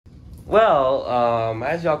Well,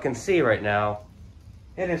 as y'all can see right now,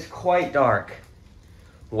 it is quite dark.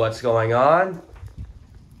 What's going on?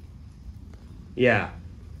 Yeah,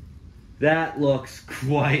 that looks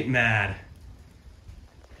quite mad.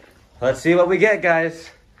 Let's see what we get, guys.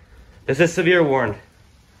 This is severe warned.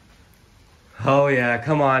 Oh yeah,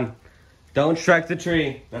 come on. Don't strike the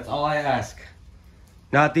tree. That's all I ask.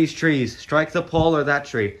 Not these trees. Strike the pole or that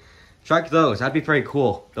tree. Strike those. That'd be very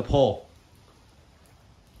cool. The pole.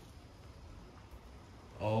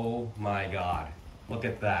 Oh my God. Look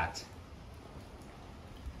at that.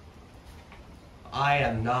 I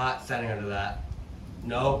am not standing under that.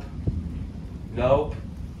 Nope. Nope.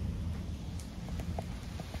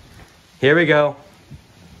 Here we go.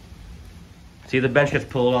 See, the bench gets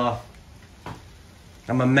pulled off.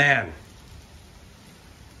 I'm a man.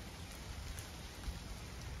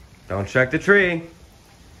 Don't check the tree.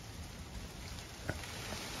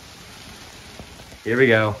 Here we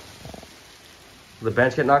go. Will the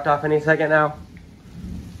bench get knocked off any second now?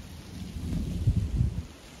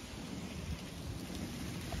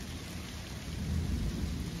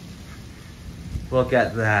 Look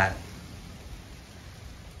at that.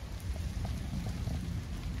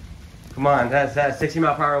 Come on, that's 60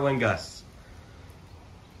 mile per hour wind gusts.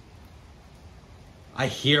 I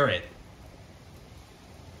hear it.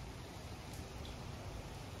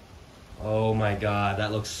 Oh my God,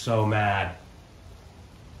 that looks so mad.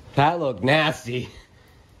 That looked nasty.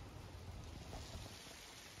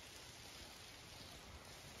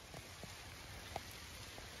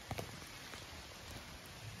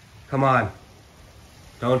 Come on.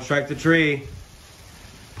 Don't strike the tree.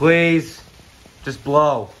 Please, just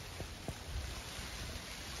blow.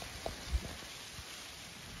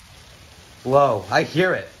 Blow. I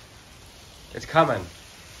hear it. It's coming.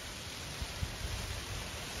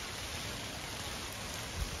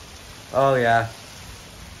 Oh yeah.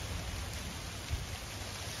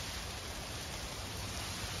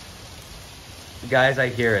 Guys, I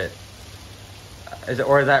hear it.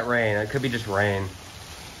 Or is that rain? It could be just rain.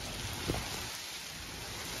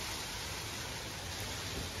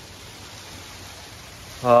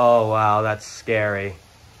 Oh wow, that's scary.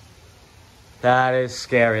 That is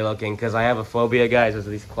scary looking, because I have a phobia, guys, of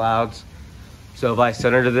these clouds. So if I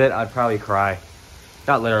stood under it, I'd probably cry.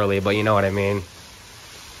 Not literally, but you know what I mean.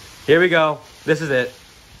 Here we go. This is it.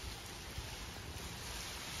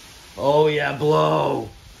 Oh yeah, blow.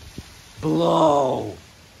 Blow.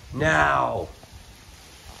 Now.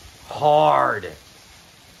 Hard.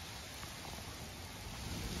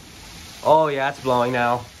 Oh yeah, it's blowing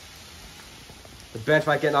now. The bench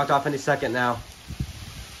might get knocked off any second now.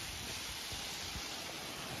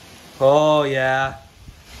 Oh yeah.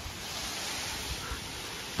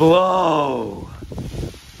 Blow.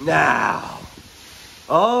 Now.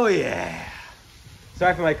 Oh yeah.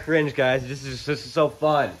 Sorry for my cringe, guys. This is so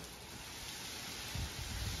fun.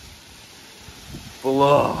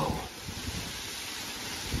 Blow.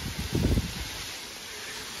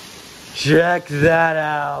 Check that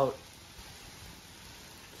out.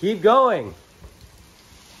 Keep going.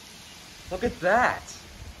 Look at that.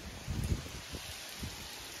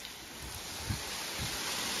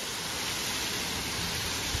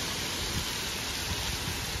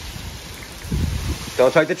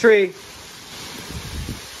 Don't strike the tree.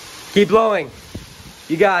 Keep blowing.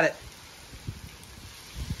 You got it.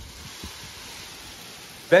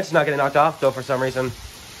 Bench not getting knocked off though for some reason.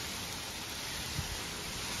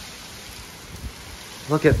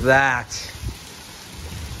 Look at that.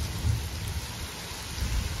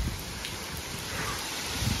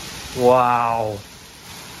 Wow.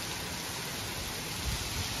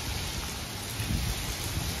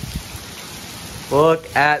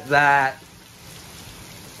 Look at that.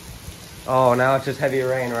 Oh, now it's just heavy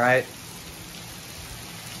rain, right?